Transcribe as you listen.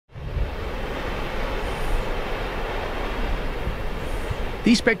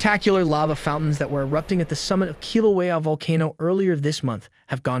These spectacular lava fountains that were erupting at the summit of Kilauea volcano earlier this month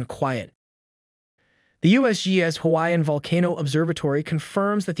have gone quiet. The USGS Hawaiian Volcano Observatory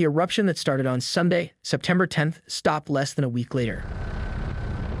confirms that the eruption that started on Sunday, September 10th, stopped less than a week later.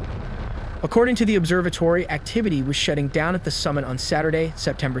 According to the observatory, activity was shutting down at the summit on Saturday,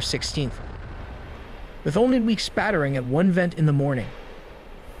 September 16th, with only weak spattering at one vent in the morning.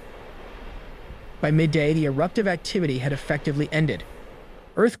 By midday, the eruptive activity had effectively ended.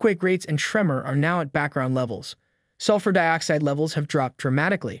 Earthquake rates and tremor are now at background levels. Sulfur dioxide levels have dropped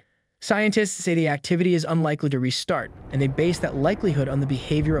dramatically. Scientists say the activity is unlikely to restart, and they base that likelihood on the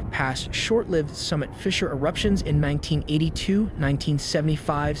behavior of past short-lived summit fissure eruptions in 1982,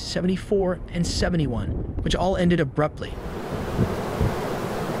 1975, 74, and 71, which all ended abruptly.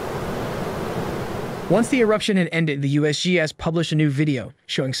 Once the eruption had ended, the USGS published a new video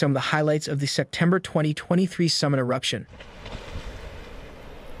showing some of the highlights of the September 2023 summit eruption.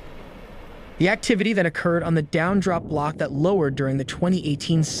 The activity that occurred on the downdrop block that lowered during the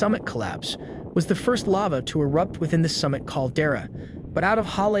 2018 summit collapse was the first lava to erupt within the summit caldera, but out of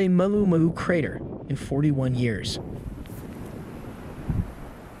HAWAIʻI ISLAND crater in 41 years.